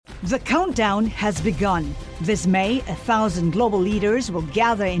The countdown has begun. This May, 1,000 global leaders will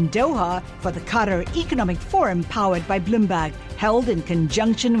gather in Doha for the Qatar Economic Forum powered by Bloomberg, held in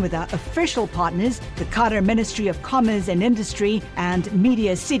conjunction with our official partners, the Qatar Ministry of Commerce and Industry and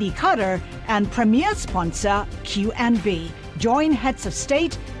Media City Qatar, and premier sponsor QNB. Join heads of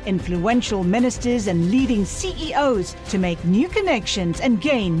state, influential ministers, and leading CEOs to make new connections and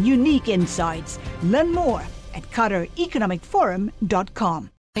gain unique insights. Learn more at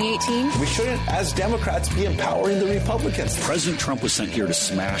QatarEconomicForum.com. 2018. We shouldn't, as Democrats, be empowering the Republicans. President Trump was sent here to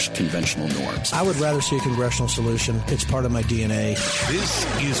smash conventional norms. I would rather see a congressional solution. It's part of my DNA. This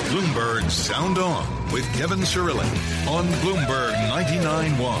is Bloomberg Sound On with Kevin Cirilli on Bloomberg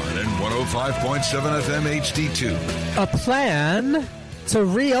 99.1 and 105.7 FM HD2. A plan to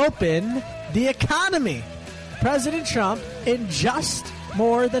reopen the economy. President Trump, in just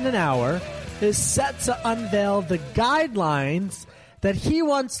more than an hour, is set to unveil the guidelines that he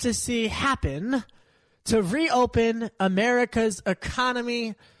wants to see happen to reopen America's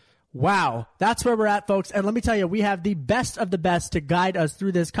economy. Wow, that's where we're at, folks. And let me tell you, we have the best of the best to guide us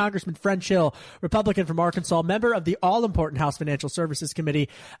through this. Congressman French Hill, Republican from Arkansas, member of the all-important House Financial Services Committee.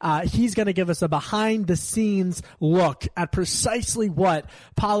 He's going to give us a behind-the-scenes look at precisely what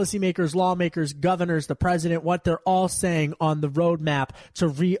policymakers, lawmakers, governors, the president, what they're all saying on the roadmap to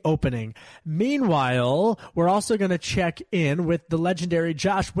reopening. Meanwhile, we're also going to check in with the legendary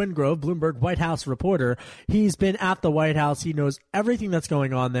Josh Wingrove, Bloomberg White House reporter. He's been at the White House. He knows everything that's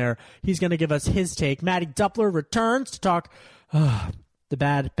going on there. He's going to give us his take. Maddie Duppler returns to talk the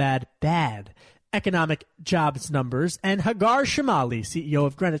bad economic jobs numbers. And Hagar Shamali, CEO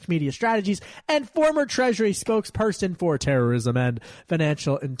of Greenwich Media Strategies and former Treasury spokesperson for terrorism and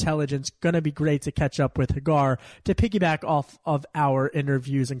financial intelligence. Going to be great to catch up with Hagar to piggyback off of our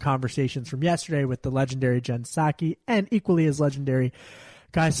interviews and conversations from yesterday with the legendary Jen Psaki and equally as legendary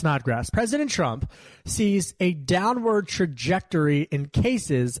Guy Snodgrass. President Trump sees a downward trajectory in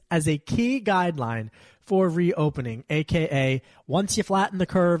cases as a key guideline for reopening, a.k.a. once you flatten the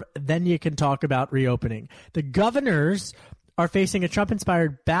curve, then you can talk about reopening. The governors are facing a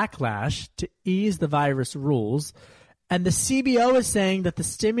Trump-inspired backlash to ease the virus rules, and the CBO is saying that the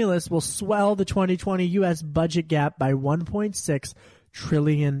stimulus will swell the 2020 U.S. budget gap by $1.6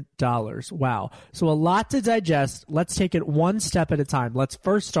 trillion. Wow. So a lot to digest. Let's take it one step at a time. Let's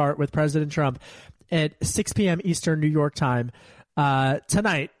first start with President Trump at 6 p.m. Eastern New York time.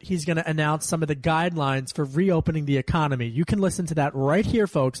 Tonight, he's going to announce some of the guidelines for reopening the economy. You can listen to that right here,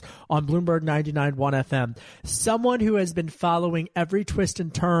 folks, on Bloomberg 99.1 FM. Someone who has been following every twist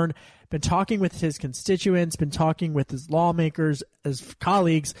and turn, been talking with his constituents, been talking with his lawmakers, his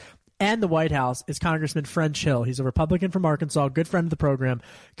colleagues, and the White House is Congressman French Hill. He's a Republican from Arkansas, good friend of the program.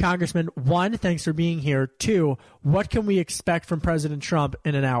 Congressman, one, thanks for being here. Two, what can we expect from President Trump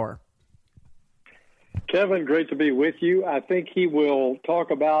in an hour? Kevin, great to be with you. I think he will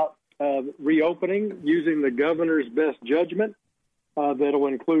talk about reopening using the governor's best judgment. That'll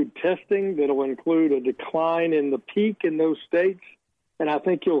include testing. That'll include a decline in the peak in those states. And I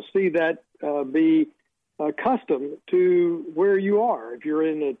think you'll see that be accustomed to where you are. If you're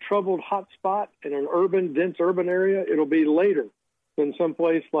in a troubled hot spot in an dense urban area, it'll be later than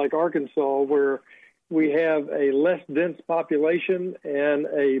someplace like Arkansas where we have a less dense population and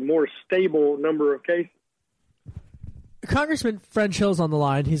a more stable number of cases. Congressman French Hill's on the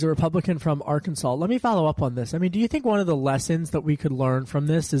line. He's a Republican from Arkansas. Let me follow up on this. I mean, do you think one of the lessons that we could learn from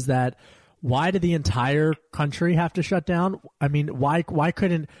this is that why did the entire country have to shut down? I mean, why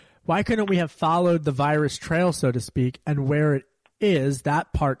couldn't we have followed the virus trail, so to speak, and where it is,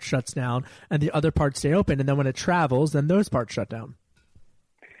 that part shuts down and the other parts stay open, and then when it travels, then those parts shut down?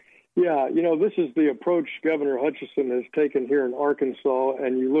 Yeah, this is the approach Governor Hutchinson has taken here in Arkansas,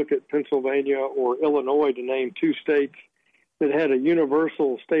 and you look at Pennsylvania or Illinois to name two states that had a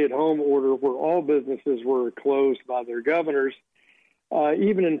universal stay-at-home order where all businesses were closed by their governors,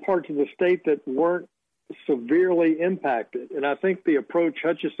 even in parts of the state that weren't severely impacted. And I think the approach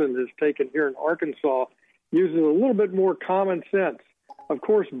Hutchinson has taken here in Arkansas uses a little bit more common sense. Of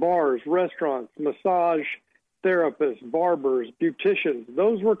course, bars, restaurants, massage therapists, barbers, beauticians,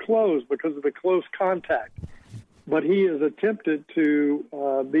 those were closed because of the close contact. But he has attempted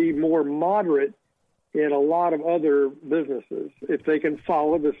to be more moderate in a lot of other businesses if they can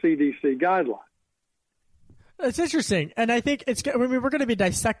follow the CDC guidelines. It's interesting, and I think we're going to be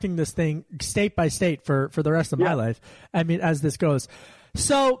dissecting this thing state by state for the rest of my life. I mean, as this goes.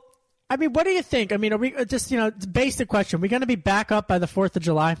 So, I mean, what do you think? I mean, are we just, basic question. Are we going to be back up by the 4th of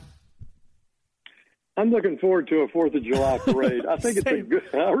July? I'm looking forward to a 4th of July parade. I think it's a good.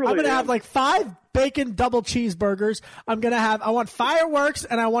 I'm going to have like 5 bacon double cheeseburgers. I want fireworks,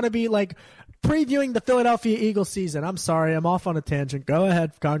 and I want to be like previewing the Philadelphia Eagles season. I'm sorry, I'm off on a tangent. Go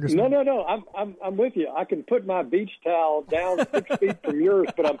ahead, Congressman. No. I'm with you. I can put my beach towel down 6 feet from yours,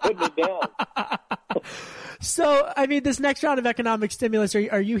 but I'm putting it down. So, I mean, this next round of economic stimulus,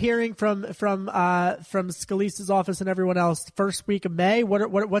 are you hearing from Scalise's office and everyone else first week of May?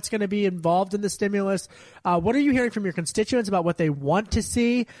 What's going to be involved in the stimulus? What are you hearing from your constituents about what they want to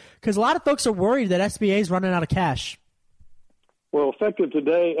see? Because a lot of folks are worried that SBA is running out of cash. Well, effective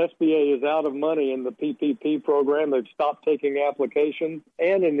today, SBA is out of money in the PPP program. They've stopped taking applications.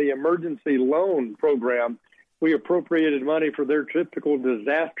 And in the emergency loan program, we appropriated money for their typical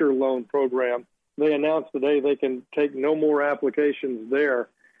disaster loan program. They announced today they can take no more applications there.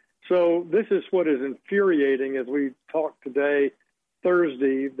 So this is what is infuriating as we talk today,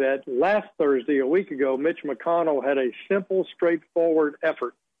 Thursday, that last Thursday, a week ago, Mitch McConnell had a simple, straightforward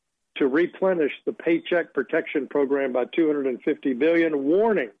effort to replenish the Paycheck Protection Program by $250 billion,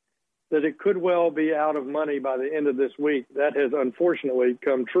 warning that it could well be out of money by the end of this week. That has unfortunately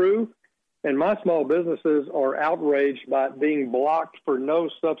come true, and my small businesses are outraged by it being blocked for no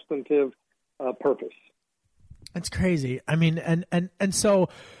substantive purpose. It's crazy. I mean, and so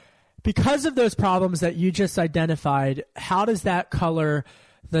because of those problems that you just identified, how does that color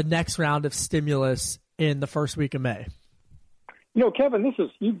the next round of stimulus in the first week of May? You know, Kevin, this is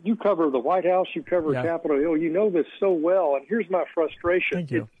you cover the White House, you cover Capitol Hill, you know this so well, and here's my frustration.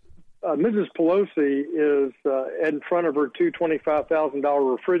 Thank you. Mrs. Pelosi is in front of her two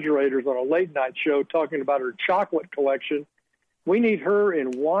 $25,000 refrigerators on a late-night show talking about her chocolate collection. We need her in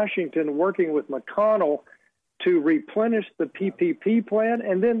Washington working with McConnell to replenish the PPP plan.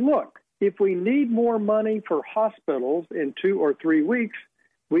 And then, look, if we need more money for hospitals in 2 or 3 weeks,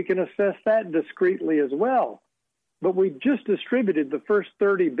 we can assess that discreetly as well. But we just distributed the first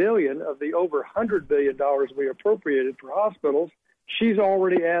 $30 billion of the over $100 billion we appropriated for hospitals. She's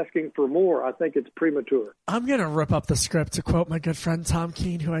already asking for more. I think it's premature. I'm going to rip up the script, to quote my good friend Tom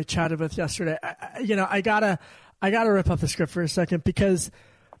Keene, who I chatted with yesterday. I gotta rip up the script for a second because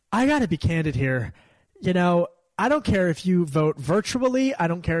I gotta be candid here. You know, I don't care if you vote virtually. I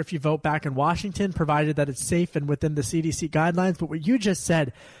don't care if you vote back in Washington, provided that it's safe and within the CDC guidelines. But what you just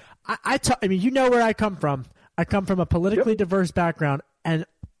said, I mean, you know where I come from. I come from a politically diverse background, and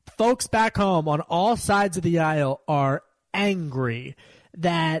folks back home on all sides of the aisle are angry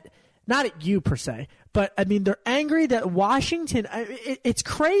that, not at you per se, but I mean, they're angry that Washington, it's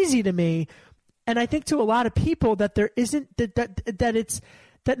crazy to me. And I think to a lot of people that there isn't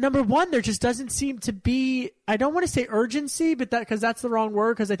that number one, there just doesn't seem to be, I don't want to say urgency, but because that's the wrong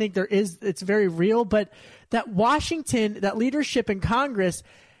word, because I think it's very real, but that Washington, that leadership in Congress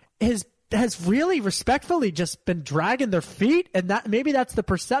has really respectfully just been dragging their feet. And that maybe that's the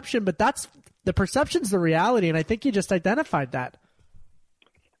perception, but the perception's the reality. And I think you just identified that.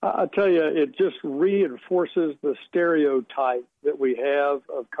 I tell you, it just reinforces the stereotype that we have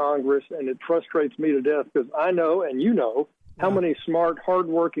of Congress, and it frustrates me to death because I know, and you know, how many smart,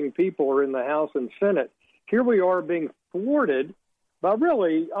 hardworking people are in the House and Senate. Here we are being thwarted by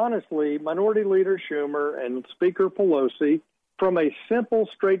really, honestly, Minority Leader Schumer and Speaker Pelosi from a simple,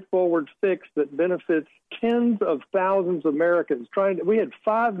 straightforward fix that benefits tens of thousands of Americans. We had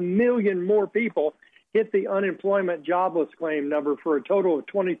 5 million more people hit the unemployment jobless claim number for a total of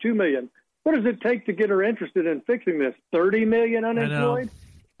 22 million. What does it take to get her interested in fixing this? 30 million unemployed?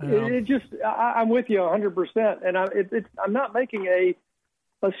 I know. I'm with you 100%. And I'm not making a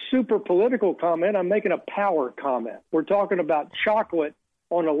super political comment. I'm making a power comment. We're talking about chocolate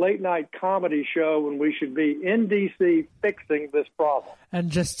on a late night comedy show when we should be in D.C. fixing this problem. And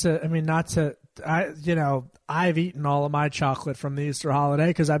I've eaten all of my chocolate from the Easter holiday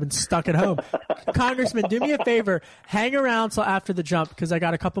because I've been stuck at home. Congressman, do me a favor. Hang around till after the jump because I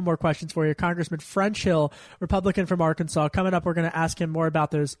got a couple more questions for you. Congressman French Hill, Republican from Arkansas. Coming up, we're going to ask him more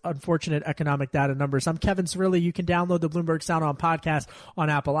about those unfortunate economic data numbers. I'm Kevin Cirilli. You can download the Bloomberg Sound On podcast on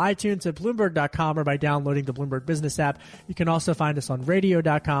Apple iTunes at Bloomberg.com or by downloading the Bloomberg Business app. You can also find us on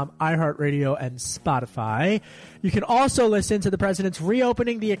radio.com, iHeartRadio, and Spotify. You can also listen to the president's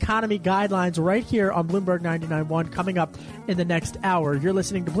reopening the economy guidelines right here on Bloomberg 99.1 coming up in the next hour. You're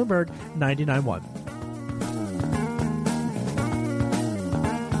listening to Bloomberg 99.1.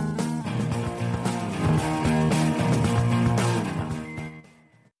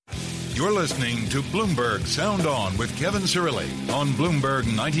 You're listening to Bloomberg Sound On with Kevin Cirilli on Bloomberg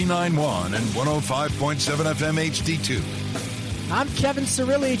 99.1 and 105.7 FM HD2. I'm Kevin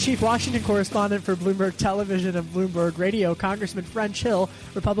Cirilli, Chief Washington Correspondent for Bloomberg Television and Bloomberg Radio. Congressman French Hill,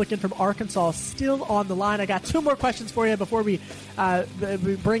 Republican from Arkansas, still on the line. I got two more questions for you before we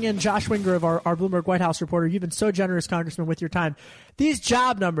bring in Josh Wingrove, our Bloomberg White House reporter. You've been so generous, Congressman, with your time. These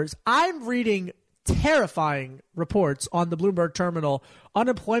job numbers, I'm reading terrifying reports on the Bloomberg terminal.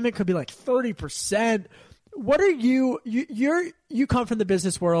 Unemployment could be like 30%. What are you come from the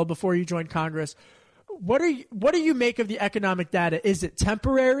business world before you joined Congress. What do you make of the economic data? Is it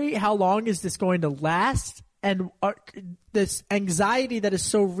temporary? How long is this going to last? And this anxiety that is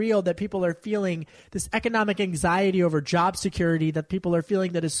so real that people are feeling, this economic anxiety over job security that people are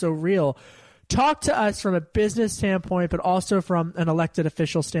feeling that is so real. Talk to us from a business standpoint, but also from an elected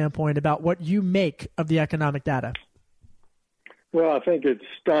official standpoint about what you make of the economic data. Well, I think it's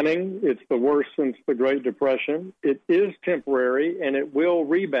stunning. It's the worst since the Great Depression. It is temporary, and it will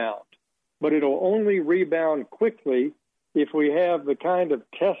rebound. But it'll only rebound quickly if we have the kind of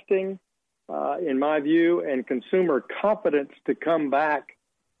testing, in my view, and consumer confidence to come back.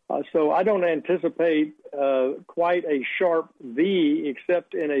 So I don't anticipate quite a sharp V,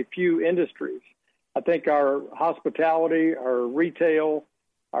 except in a few industries. I think our hospitality, our retail,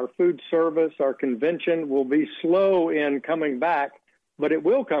 our food service, our convention will be slow in coming back, but it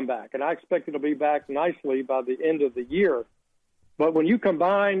will come back. And I expect it'll be back nicely by the end of the year. But when you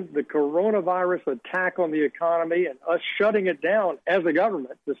combine the coronavirus attack on the economy and us shutting it down as a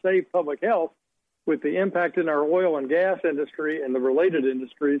government to save public health with the impact in our oil and gas industry and the related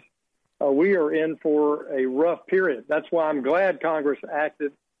industries, we are in for a rough period. That's why I'm glad Congress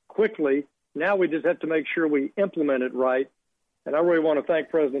acted quickly. Now we just have to make sure we implement it right. And I really want to thank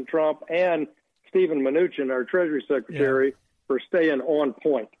President Trump and Stephen Mnuchin, our Treasury Secretary, for staying on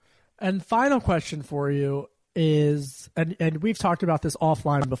point. And final question for you is, and we've talked about this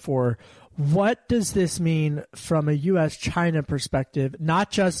offline before, what does this mean from a U.S.-China perspective, not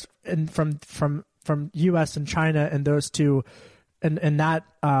just from U.S. and China and those two and that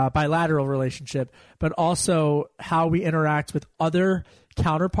bilateral relationship, but also how we interact with other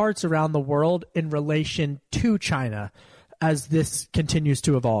counterparts around the world in relation to China as this continues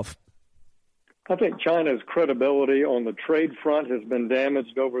to evolve? I think China's credibility on the trade front has been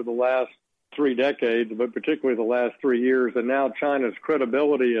damaged over the last 3 decades, but particularly the last 3 years. And now China's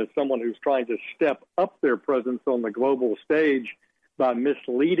credibility as someone who's trying to step up their presence on the global stage by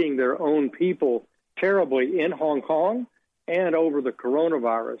misleading their own people terribly in Hong Kong and over the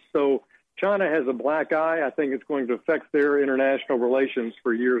coronavirus. So China has a black eye. I think it's going to affect their international relations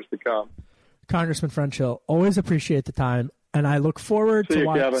for years to come. Congressman French Hill, always appreciate the time. And I look forward to the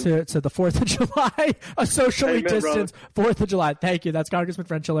 4th of July, a socially distanced 4th of July. Thank you. That's Congressman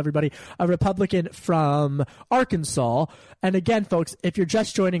French Hill, everybody, a Republican from Arkansas. And again, folks, if you're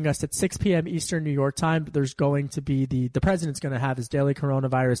just joining us at 6 p.m. Eastern New York time, there's going to be the president's going to have his daily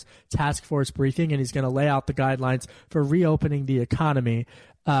coronavirus task force briefing, and he's going to lay out the guidelines for reopening the economy.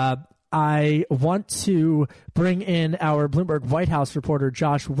 I want to bring in our Bloomberg White House reporter,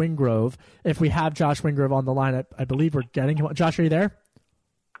 Josh Wingrove. If we have Josh Wingrove on the line, I believe we're getting him. Josh, are you there?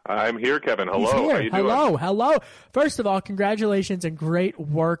 I'm here, Kevin. Hello. He's here. How you doing? Hello. First of all, congratulations and great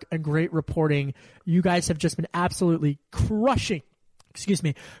work and great reporting. You guys have just been absolutely crushing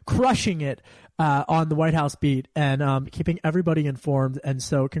it on the White House beat and keeping everybody informed. And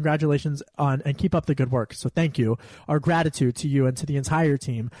so congratulations and keep up the good work. So thank you. Our gratitude to you and to the entire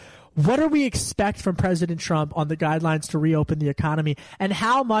team. What do we expect from President Trump on the guidelines to reopen the economy, and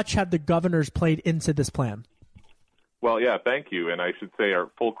how much have the governors played into this plan? Well, yeah, thank you. And I should say our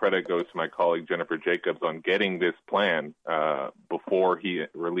full credit goes to my colleague Jennifer Jacobs on getting this plan before he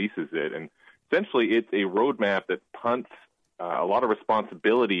releases it. And essentially, it's a roadmap that punts a lot of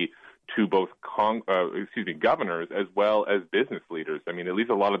responsibility to both governors as well as business leaders. I mean, it leaves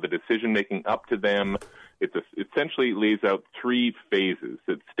a lot of the decision-making up to them. It essentially lays out 3 phases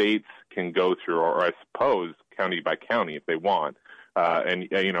that states can go through, or I suppose county by county if they want. And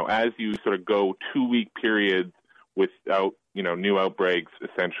as you sort of go 2-week periods without, new outbreaks,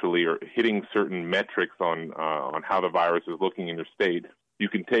 essentially, or hitting certain metrics on how the virus is looking in your state, you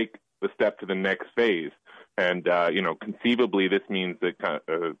can take the step to the next phase. And, conceivably, this means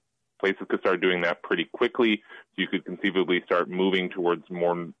that places could start doing that pretty quickly. So you could conceivably start moving towards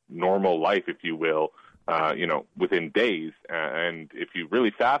more normal life, if you will, within days. And if you really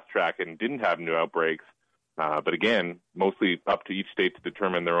fast track it and didn't have new outbreaks, but again, mostly up to each state to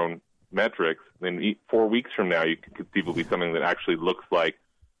determine their own metrics, then 4 weeks from now, you could conceivably something that actually looks like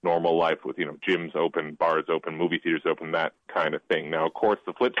normal life with, gyms open, bars open, movie theaters open, that kind of thing. Now, of course,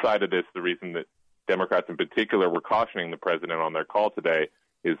 the flip side of this, the reason that Democrats in particular were cautioning the president on their call today,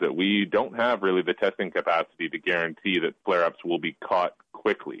 is that we don't have really the testing capacity to guarantee that flare-ups will be caught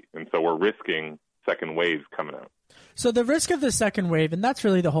quickly. And so we're risking second waves coming out. So the risk of the second wave, and that's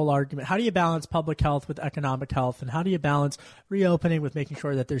really the whole argument. How do you balance public health with economic health? And how do you balance reopening with making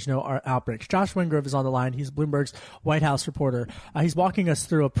sure that there's no outbreaks? Josh Wingrove is on the line. He's Bloomberg's White House reporter. He's walking us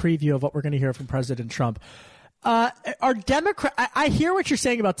through a preview of what we're going to hear from President Trump. Are Democrats? I hear what you're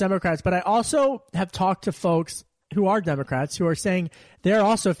saying about Democrats, but I also have talked to folks who are Democrats who are saying they're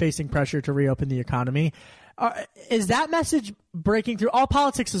also facing pressure to reopen the economy. Is that message breaking through? All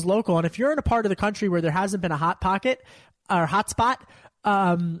politics is local, and if you're in a part of the country where there hasn't been a hot pocket or hot spot,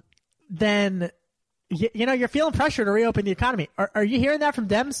 then you're feeling pressure to reopen the economy. Are you hearing that from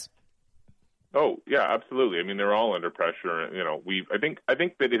Dems? Oh yeah, absolutely. I mean, they're all under pressure. I think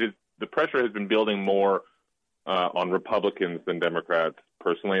that the pressure has been building more on Republicans than Democrats.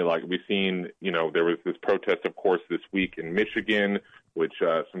 Personally, like we've seen, there was this protest, of course, this week in Michigan, which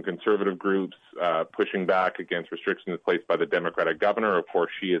some conservative groups pushing back against restrictions placed by the Democratic governor. Of course,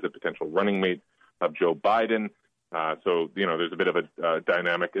 she is a potential running mate of Joe Biden. So there's a bit of a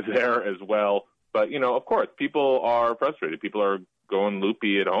dynamic there as well. But, of course, people are frustrated. People are going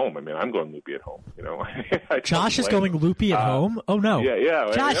loopy at home. I mean, I'm going loopy at home. Josh is going loopy at home? Oh, no.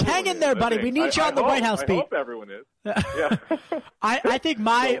 Yeah. Josh, hang in there, buddy. We need you on the White House beat. I hope everyone is. Yeah. I think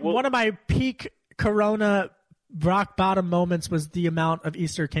one of my peak Corona rock bottom moments was the amount of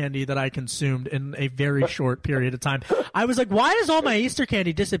Easter candy that I consumed in a very short period of time. I was like, why is all my Easter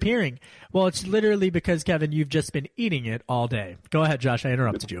candy disappearing? Well, it's literally because, Kevin, you've just been eating it all day. Go ahead, Josh. I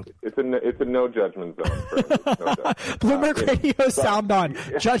interrupted you. It's a no judgment zone. Bloomberg Radio sound on.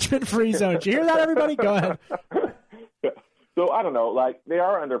 Judgment-free zone. Did you hear that, everybody? Go ahead. So, I don't know. They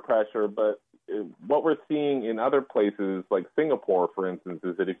are under pressure, but what we're seeing in other places, like Singapore, for instance,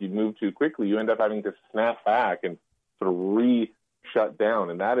 is that if you move too quickly, you end up having to snap back and sort of re-shut down,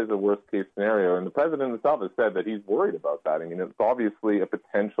 and that is a worst-case scenario. And the president himself has said that he's worried about that. I mean, it's obviously a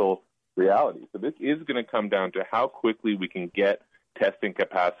potential reality. So this is going to come down to how quickly we can get testing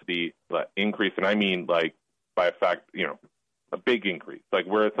capacity increase, and I mean, by a fact, a big increase.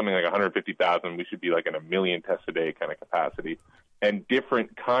 We're at something like 150,000. We should be in 1 million tests a day kind of capacity. And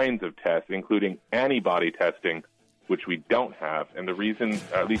different kinds of tests, including antibody testing, which we don't have. And the reason,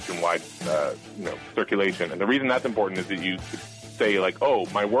 at least in wide circulation, and the reason that's important is that you say, oh,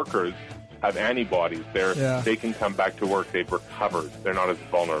 my workers have antibodies. They can come back to work. They've recovered. They're not as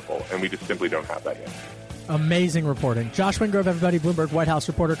vulnerable. And we just simply don't have that yet. Amazing reporting. Josh Wingrove, everybody, Bloomberg White House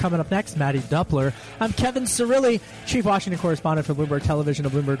reporter. Coming up next, Maddie Doppler. I'm Kevin Cirilli, Chief Washington Correspondent for Bloomberg Television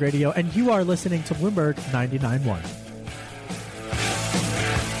and Bloomberg Radio, and you are listening to Bloomberg 99.1.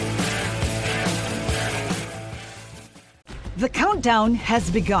 The countdown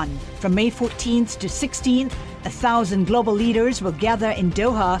has begun. From May 14th to 16th, 1,000 global leaders will gather in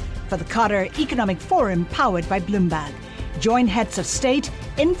Doha for the Qatar Economic Forum powered by Bloomberg. Join heads of state,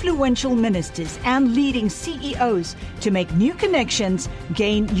 influential ministers, and leading CEOs to make new connections,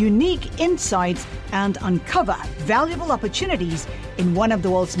 gain unique insights, and uncover valuable opportunities in one of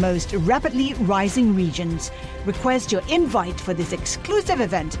the world's most rapidly rising regions. Request your invite for this exclusive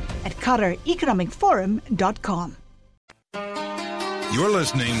event at QatarEconomicForum.com. You're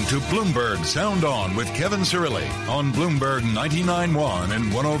listening to Bloomberg Sound On with Kevin Cirilli on Bloomberg 99.1 and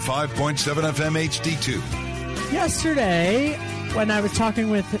 105.7 FM HD2. Yesterday, when I was talking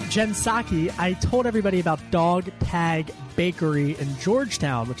with Jen Psaki, I told everybody about Dog Tag Bakery in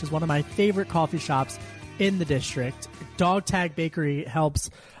Georgetown, which is one of my favorite coffee shops in the district. Dog Tag Bakery helps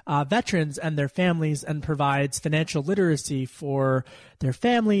veterans and their families and provides financial literacy for their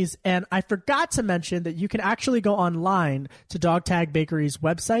families. And I forgot to mention that you can actually go online to Dog Tag Bakery's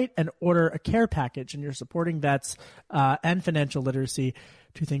website and order a care package, and you're supporting vets and financial literacy,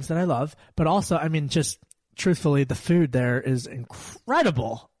 two things that I love. But also, I mean, just truthfully, the food there is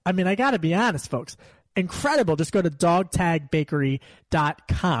incredible. I mean, I got to be honest, folks. Incredible. Just go to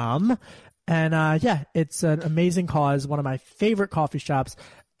dogtagbakery.com. And it's an amazing cause, one of my favorite coffee shops,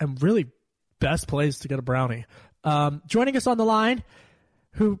 and really best place to get a brownie. Joining us on the line,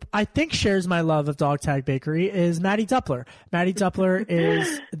 who I think shares my love of Dog Tag Bakery, is Maddie Doppler. Maddie Doppler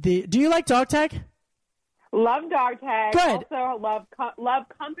is the... Do you like Dog Tag? Love Dog Tag. Good. Also love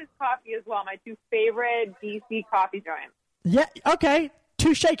Compass Coffee as well, my two favorite DC coffee joints. Yeah, okay.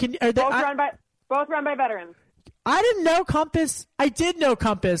 Touche. Both run by veterans. I didn't know Compass. I did know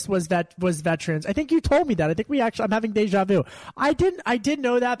Compass was veterans. I think you told me that. I think I'm having deja vu. I did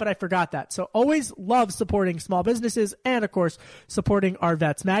know that, but I forgot that. So always love supporting small businesses and, of course, supporting our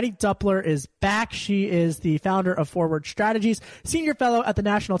vets. Maddie Doepler is back. She is the founder of Forward Strategies, senior fellow at the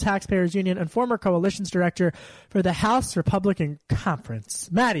National Taxpayers Union, and former coalitions director for the House Republican Conference.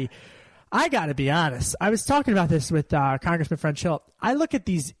 Maddie, I got to be honest. I was talking about this with Congressman French Hill. I look at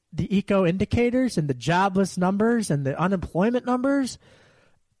the eco indicators and the jobless numbers and the unemployment numbers.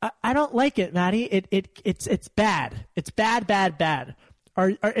 I don't like it, Maddie. It's bad. It's bad.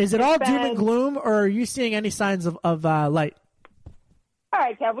 Is it all doom and gloom, or are you seeing any signs of light? All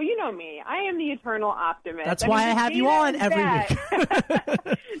right, Kev. Well, you know me. I am the eternal optimist. That's why I have you on every week.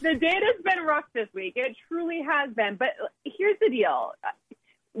 The data's been rough this week. It truly has been. But here's the deal.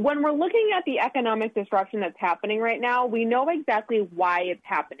 When we're looking at the economic disruption that's happening right now, we know exactly why it's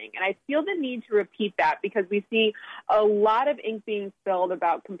happening. And I feel the need to repeat that because we see a lot of ink being spilled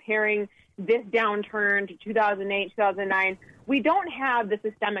about comparing this downturn to 2008, 2009. We don't have the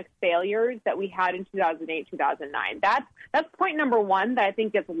systemic failures that we had in 2008, 2009. That's point number one that I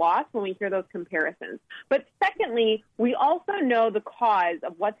think gets lost when we hear those comparisons. But secondly, we also know the cause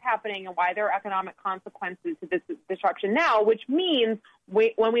of what's happening and why there are economic consequences to this disruption now, which means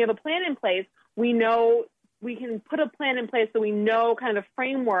when we have a plan in place, we know we can put a plan in place so we know kind of the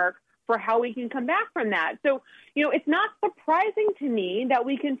framework for how we can come back from that. So, it's not surprising to me that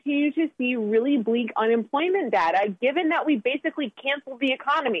we continue to see really bleak unemployment data, given that we basically canceled the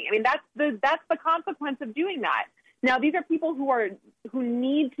economy. I mean, that's the consequence of doing that. Now, these are people who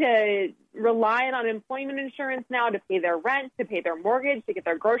need to rely on unemployment insurance now to pay their rent, to pay their mortgage, to get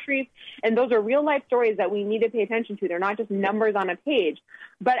their groceries. And those are real life stories that we need to pay attention to. They're not just numbers on a page.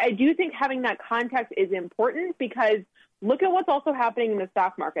 But I do think having that context is important because look at what's also happening in the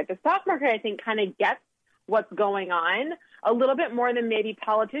stock market. The stock market, I think, kind of gets what's going on a little bit more than maybe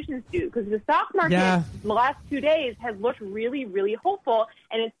politicians do, because the stock market the last 2 days has looked really, really hopeful,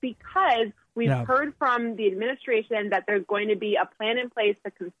 and it's because we've heard from the administration that there's going to be a plan in place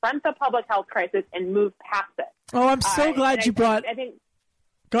to confront the public health crisis and move past it. Oh, I'm so glad you brought...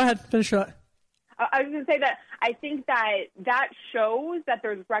 Go ahead, finish it. I was going to say that I think that shows that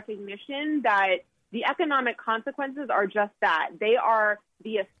there's recognition that the economic consequences are just that. They are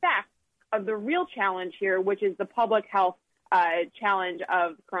the effect of the real challenge here, which is the public health challenge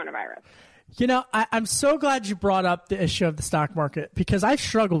of coronavirus. I'm so glad you brought up the issue of the stock market because I've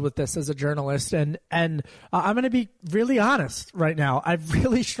struggled with this as a journalist, and I'm going to be really honest right now. I've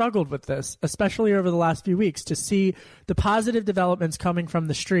really struggled with this, especially over the last few weeks, to see the positive developments coming from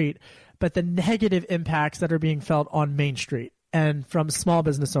the street, but the negative impacts that are being felt on Main Street and from small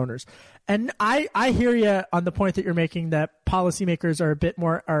business owners. And I hear you on the point that you're making that policymakers are a bit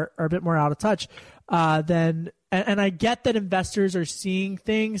more out of touch than. And I get that investors are seeing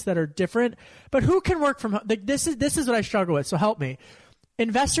things that are different, but who can work from home? This is what I struggle with. So help me.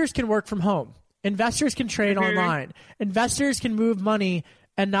 Investors can work from home. Investors can trade online. Investors can move money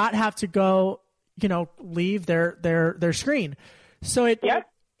and not have to go, leave their screen. So it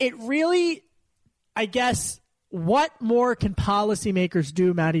really, I guess, what more can policymakers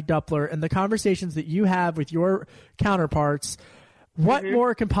do, Maddie Doepler, and the conversations that you have with your counterparts? What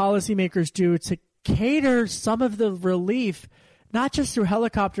more can policymakers do to cater some of the relief, not just through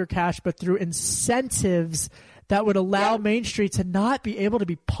helicopter cash, but through incentives that would allow Main Street to not be able to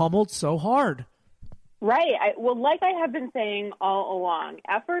be pummeled so hard? Right. Like I have been saying all along,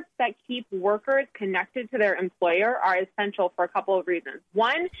 efforts that keep workers connected to their employer are essential for a couple of reasons.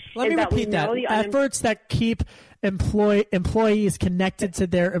 One is that we know the efforts that keep employees connected to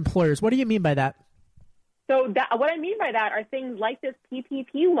their employers. What do you mean by that? So what I mean by that are things like this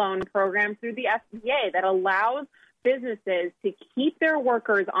PPP loan program through the SBA that allows businesses to keep their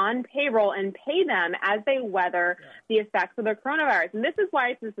workers on payroll and pay them as they weather the effects of the coronavirus. And this is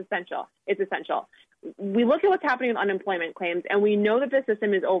why it's essential. It's essential. We look at what's happening with unemployment claims, and we know that the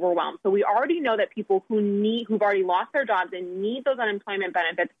system is overwhelmed. So we already know that people who've already lost their jobs and need those unemployment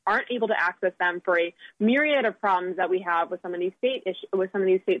benefits aren't able to access them for a myriad of problems that we have with some of these state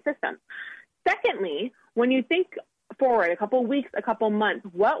systems. Secondly, when you think forward a couple weeks, a couple months,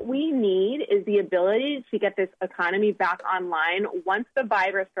 what we need is the ability to get this economy back online once the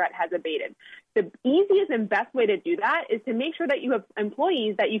virus threat has abated. The easiest and best way to do that is to make sure that you have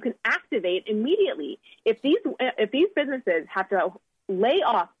employees that you can activate immediately. If these businesses have to lay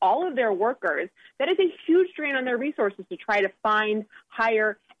off all of their workers, that is a huge drain on their resources to try to find,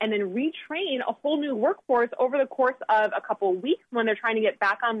 hire, and then retrain a whole new workforce over the course of a couple of weeks when they're trying to get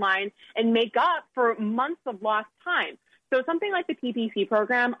back online and make up for months of lost time. So something like the PPP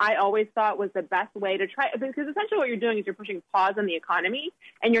program, I always thought was the best way to try, because essentially what you're doing is you're pushing pause on the economy,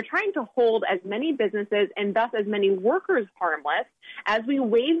 and you're trying to hold as many businesses and thus as many workers harmless as we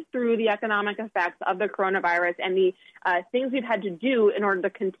wade through the economic effects of the coronavirus and the things we've had to do in order to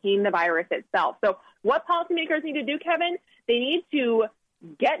contain the virus itself. So what policymakers need to do, Kevin? They need to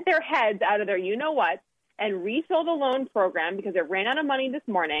get their heads out of their you-know-what and refill the loan program because it ran out of money this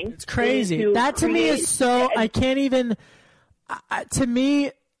morning. It's crazy. That to me is so, I can't even, to me,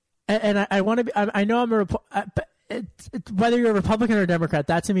 and I want to be, I know I'm whether you're a Republican or a Democrat,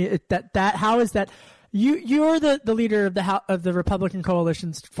 that to me, how is that, you're the leader of the Republican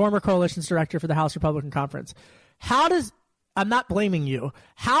coalition's, former coalition's director for the House Republican Conference. How does, I'm not blaming you,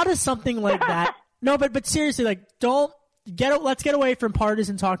 how does something like that, no, but seriously, like, let's get away from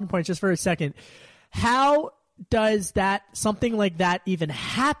partisan talking points just for a second. How does something like that even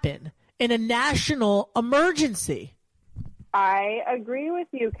happen in a national emergency? I agree with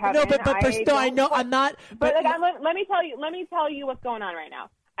you, Kevin. No, but still, I know I'm not. But let me tell you what's going on right now.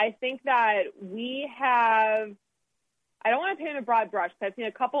 I think that we have. I don't want to paint a broad brush because I've seen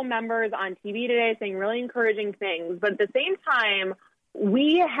a couple members on TV today saying really encouraging things, but at the same time,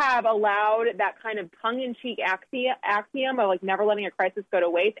 we have allowed that kind of tongue-in-cheek axiom of like never letting a crisis go to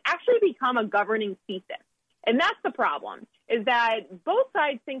waste actually become a governing thesis. And that's the problem, is that both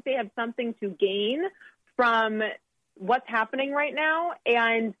sides think they have something to gain from what's happening right now.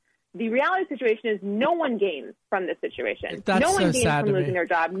 And the reality situation is no one gains from this situation. No one gains from losing their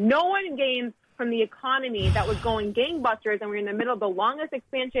job. No one gains from the economy that was going gangbusters, and we're in the middle of the longest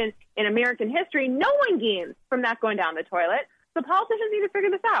expansion in American history. No one gains from that going down the toilet. The politicians need to figure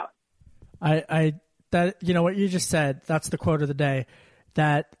this out. That you know what you just said. That's the quote of the day.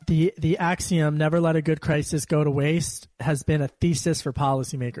 That the axiom "never let a good crisis go to waste" has been a thesis for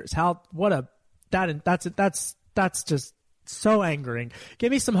policymakers. That's just so angering.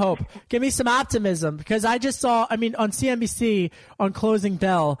 Give me some hope. Give me some optimism, because I just saw. I mean, on CNBC on Closing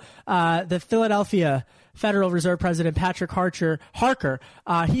Bell, the Philadelphia Federal Reserve President Patrick Harker,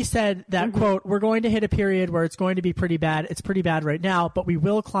 he said that, quote, "We're going to hit a period where it's going to be pretty bad. It's pretty bad right now, but we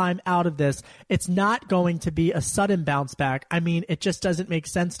will climb out of this. It's not going to be a sudden bounce back. I mean, it just doesn't make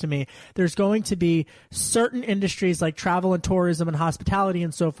sense to me. There's going to be certain industries like travel and tourism and hospitality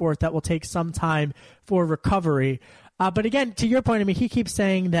and so forth that will take some time for recovery." But again, to your point, I mean, he keeps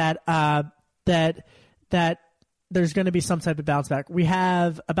saying that that there's going to be some type of bounce back. We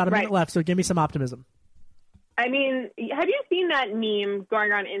have about a minute left, so give me some optimism. I mean, have you seen that meme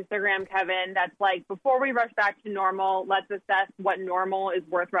going around Instagram, Kevin, that's like, before we rush back to normal, let's assess what normal is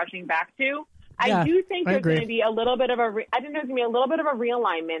worth rushing back to? I do think there's going to be a little bit of a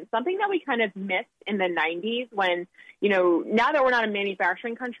realignment, something that we kind of missed in the 90s when, you know, now that we're not a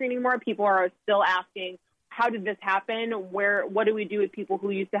manufacturing country anymore, people are still asking, how did this happen? What do we do with people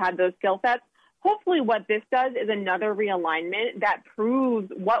who used to have those skill sets? Hopefully what this does is another realignment that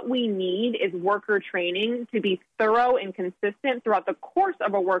proves what we need is worker training to be thorough and consistent throughout the course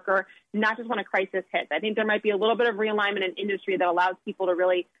of a worker, not just when a crisis hits. I think there might be a little bit of realignment in industry that allows people to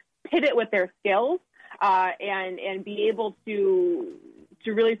really pivot with their skills and be able to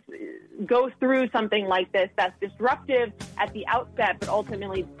really go through something like this that's disruptive at the outset, but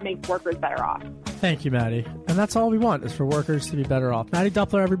ultimately makes workers better off. Thank you, Maddie. And that's all we want, is for workers to be better off. Maddie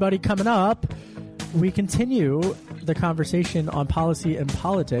Doppler, everybody. Coming up, we continue the conversation on policy and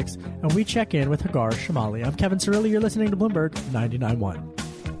politics, and we check in with Hagar Shamali. I'm Kevin Cirilli. You're listening to Bloomberg 99.1.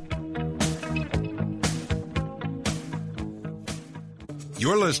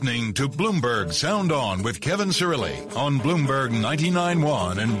 You're listening to Bloomberg Sound On with Kevin Cirilli on Bloomberg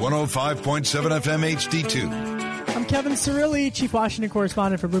 99.1 and 105.7 FM HD2. I'm Kevin Cirilli, Chief Washington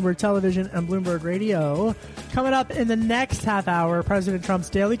Correspondent for Bloomberg Television and Bloomberg Radio. Coming up in the next half hour, President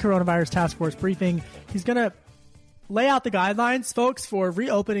Trump's daily coronavirus task force briefing. He's going to lay out the guidelines, folks, for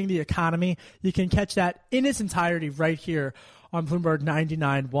reopening the economy. You can catch that in its entirety right here on Bloomberg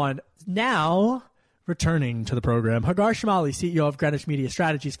 99.1. Now, returning to the program, Hagar Shamali, CEO of Greenwich Media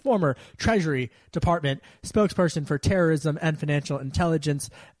Strategies, former Treasury Department spokesperson for terrorism and financial intelligence.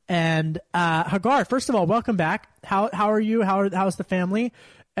 And Hagar, first of all, welcome back. How are you? How's the family?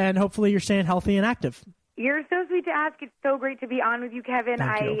 And hopefully you're staying healthy and active. You're so sweet to ask. It's so great to be on with you, Kevin.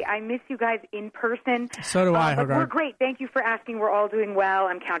 Thank you. I miss you guys in person. So do I, but Hagar. We're great. Thank you for asking. We're all doing well.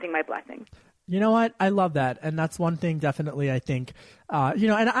 I'm counting my blessings. You know what? I love that. And that's one thing definitely I think,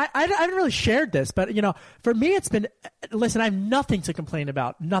 and I haven't really shared this, but, for me it's been, listen, I have nothing to complain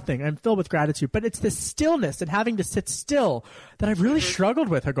about, nothing. I'm filled with gratitude, but it's the stillness and having to sit still that I've really struggled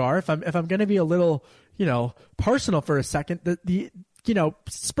with, Hagar. If I'm going to be a little, personal for a second, the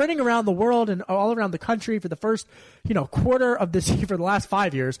sprinting around the world and all around the country for the first, quarter of this year for the last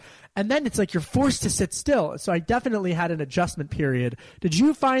 5 years. And then it's like you're forced to sit still. So I definitely had an adjustment period. Did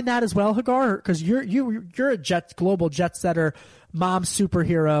you find that as well, Hagar? Because you're a global jet setter, mom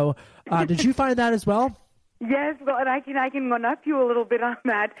superhero. Did you find that as well? Yes, well, and I can one-up you a little bit on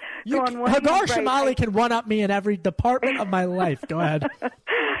that. Hagar Shamali can one-up me in every department of my life. Go ahead.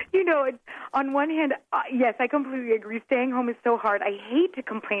 On one hand, yes, I completely agree. Staying home is so hard. I hate to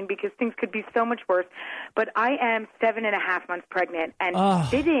complain because things could be so much worse. But I am 7.5 months pregnant, and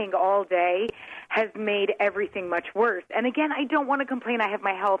sitting all day has made everything much worse. And again, I don't want to complain. I have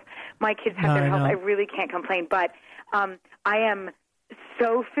my health. My kids have their health. I really can't complain. But I am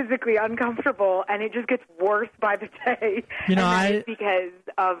so physically uncomfortable, and it just gets worse by the day. It's because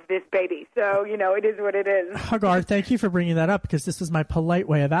of this baby. So, it is what it is. Hagar, thank you for bringing that up, because this was my polite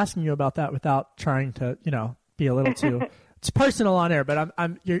way of asking you about that without trying to, be a little too it's personal on air, but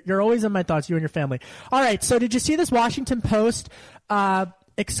you're always in my thoughts, you and your family. All right. So did you see this Washington Post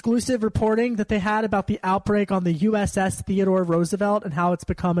exclusive reporting that they had about the outbreak on the USS Theodore Roosevelt and how it's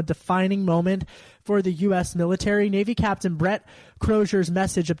become a defining moment for the U.S. military? Navy Captain Brett Crozier's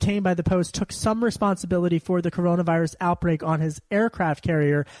message obtained by the Post took some responsibility for the coronavirus outbreak on his aircraft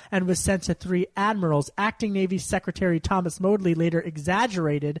carrier and was sent to 3 admirals. Acting Navy Secretary Thomas Modly later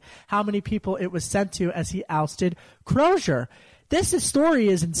exaggerated how many people it was sent to as he ousted Crozier. This story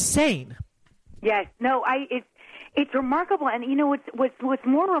is insane. Yes. No, it's remarkable, and what's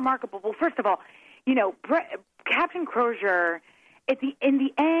more remarkable. Well, first of all, Captain Crozier, in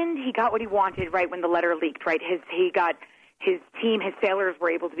the end, he got what he wanted. Right when the letter leaked, right, his sailors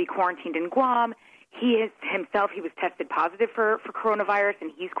were able to be quarantined in Guam. He was tested positive for coronavirus,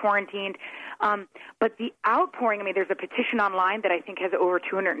 and he's quarantined. But the outpouring, there's a petition online that I think has over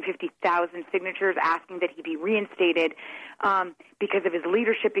 250,000 signatures asking that he be reinstated because of his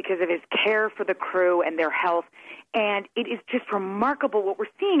leadership, because of his care for the crew and their health. And it is just remarkable what we're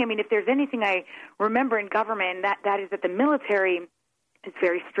seeing. If there's anything I remember in government, that is that the military is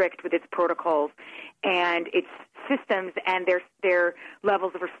very strict with its protocols and its systems and their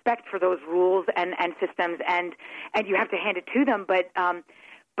levels of respect for those rules and systems, and you have to hand it to them. But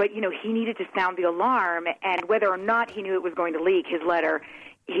he needed to sound the alarm, and whether or not he knew it was going to leak, his letter,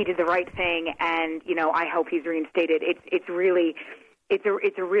 he did the right thing, and I hope he's reinstated. It's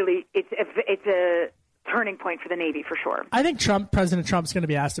a turning point for the Navy for sure. I think President Trump's going to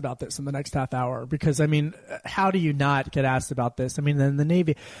be asked about this in the next half hour because, how do you not get asked about this? The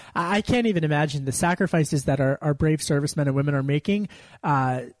Navy, I can't even imagine the sacrifices that our brave servicemen and women are making,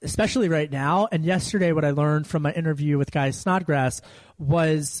 especially right now. And yesterday, what I learned from my interview with Guy Snodgrass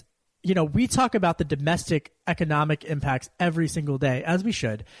was, we talk about the domestic economic impacts every single day, as we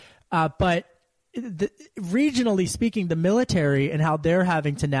should, but regionally speaking, the military and how they're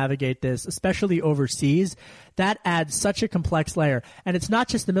having to navigate this, especially overseas, that adds such a complex layer. And it's not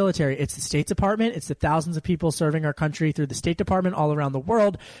just the military, it's the State Department, it's the thousands of people serving our country through the State Department all around the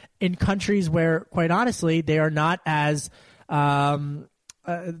world in countries where, quite honestly, they are not are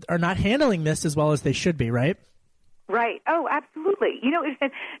not handling this as well as they should be, right? Right. Oh, absolutely.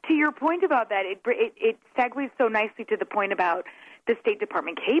 To your point about that, it segues so nicely to the point about the State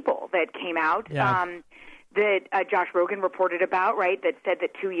Department cable that came out that Josh Rogan reported about, right, that said that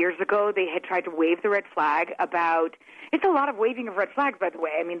 2 years ago they had tried to wave the red flag about – it's a lot of waving of red flags, by the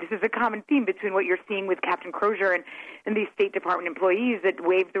way. This is a common theme between what you're seeing with Captain Crozier and these State Department employees that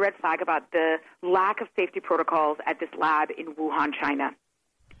waved the red flag about the lack of safety protocols at this lab in Wuhan, China.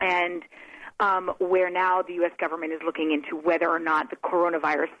 And where now the U.S. government is looking into whether or not the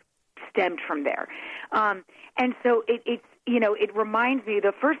coronavirus stemmed from there. And so it reminds me,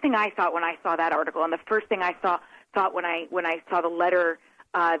 the first thing I thought when I saw that article, and the first thing I thought when I saw the letter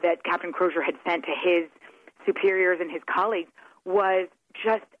that Captain Crozier had sent to his superiors and his colleagues was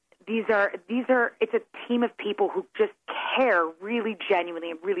just it's a team of people who just care really genuinely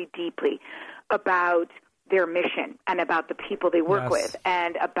and really deeply about their mission and about the people they work with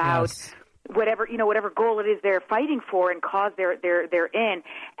and about whatever goal it is they're fighting for and cause they're in,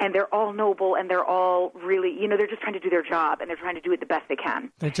 and they're all noble and they're all really, they're just trying to do their job and they're trying to do it the best they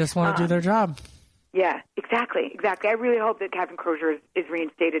can. They just want to do their job. Yeah, exactly. I really hope that Captain Crozier is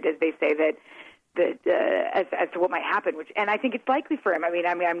reinstated, as they say, that as to what might happen, and I think it's likely for him.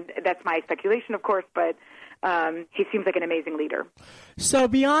 That's my speculation, of course, but he seems like an amazing leader. So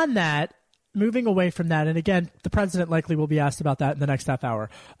beyond that, moving away from that, and again, the president likely will be asked about that in the next half hour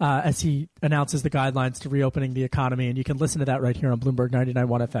as he announces the guidelines to reopening the economy, and you can listen to that right here on Bloomberg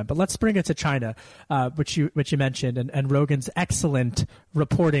 99.1 FM. But let's bring it to China, which you mentioned, and Rogan's excellent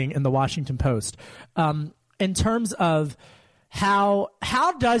reporting in the Washington Post. In terms of how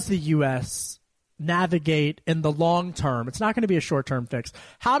does the U.S. navigate in the long term? It's not going to be a short-term fix.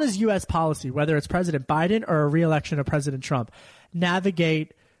 How does U.S. policy, whether it's President Biden or a re-election of President Trump,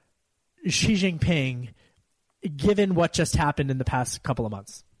 navigate Xi Jinping given what just happened in the past couple of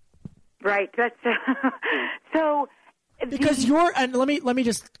months? Right. That's so. Because and let me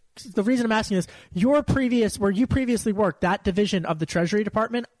just, the reason I'm asking is where you previously worked, that division of the Treasury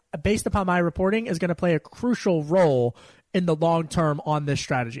Department, based upon my reporting, is going to play a crucial role in the long term on this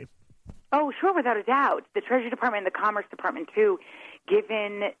strategy. Oh, sure, without a doubt. The Treasury Department and the Commerce Department too,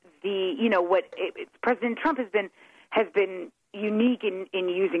 given President Trump has been unique in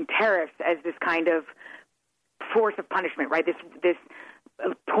using tariffs as this kind of force of punishment, right? This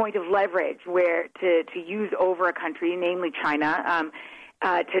point of leverage where to use over a country, namely China,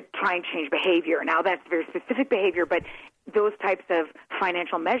 to try and change behavior. Now, that's very specific behavior, but those types of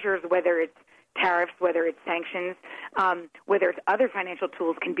financial measures, whether it's tariffs, whether it's sanctions, whether it's other financial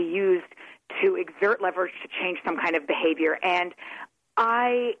tools, can be used to exert leverage to change some kind of behavior. And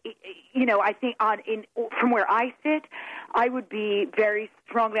I think from where I sit, I would be very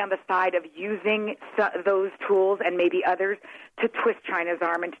strongly on the side of using those tools and maybe others to twist China's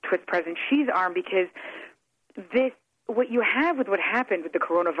arm and to twist President Xi's arm, because what you have with what happened with the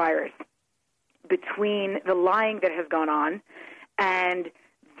coronavirus, between the lying that has gone on and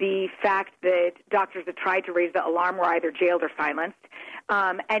the fact that doctors that tried to raise the alarm were either jailed or silenced.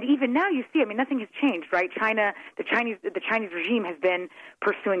 And even now you see, nothing has changed, right? The Chinese regime has been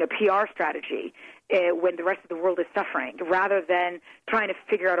pursuing a PR strategy when the rest of the world is suffering, rather than trying to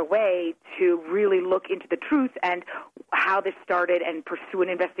figure out a way to really look into the truth and how this started and pursue an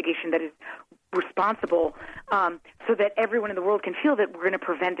investigation that is responsible, so that everyone in the world can feel that we're going to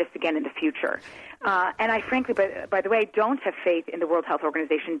prevent this again in the future. And I frankly, by the way, don't have faith in the World Health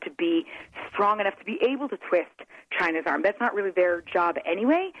Organization to be strong enough to be able to twist China's arm. That's not really their job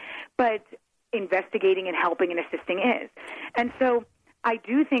anyway, but investigating and helping and assisting is. And so I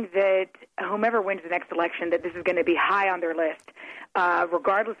do think that whomever wins the next election, that this is going to be high on their list,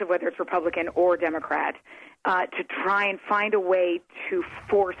 regardless of whether it's Republican or Democrat, to try and find a way to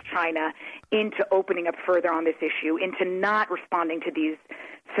force China into opening up further on this issue, into not responding to these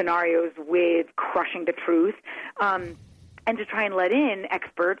scenarios with crushing the truth, and to try and let in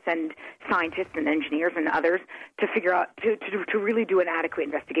experts and scientists and engineers and others to figure out, to really do an adequate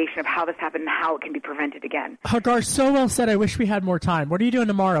investigation of how this happened and how it can be prevented again. Hagar, so well said. I wish we had more time. What are you doing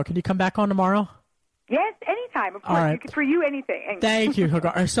tomorrow? Can you come back on tomorrow? Yes, anytime, of course. All right. For you, anything. Thank you,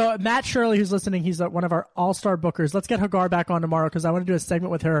 Hagar. So Matt Shirley, who's listening, he's one of our all-star bookers. Let's get Hagar back on tomorrow, because I want to do a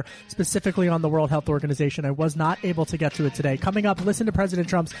segment with her specifically on the World Health Organization. I was not able to get to it today. Coming up, listen to President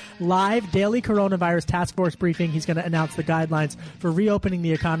Trump's live daily coronavirus task force briefing. He's going to announce the guidelines for reopening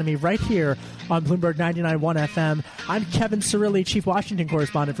the economy right here on Bloomberg 99.1 FM. I'm Kevin Cirilli, Chief Washington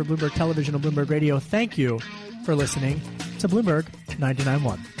Correspondent for Bloomberg Television and Bloomberg Radio. Thank you for listening to Bloomberg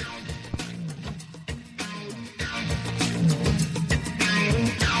 99.1.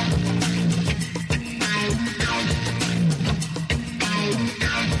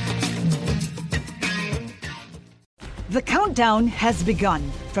 The countdown has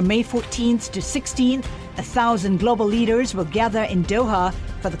begun. From May 14th to 16th, 1,000 global leaders will gather in Doha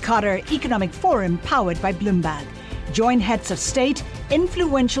for the Qatar Economic Forum powered by Bloomberg. Join heads of state,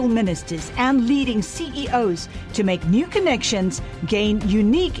 influential ministers, and leading CEOs to make new connections, gain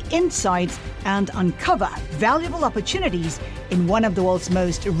unique insights, and uncover valuable opportunities in one of the world's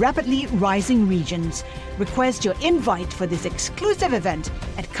most rapidly rising regions. Request your invite for this exclusive event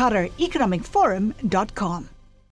at QatarEconomicForum.com.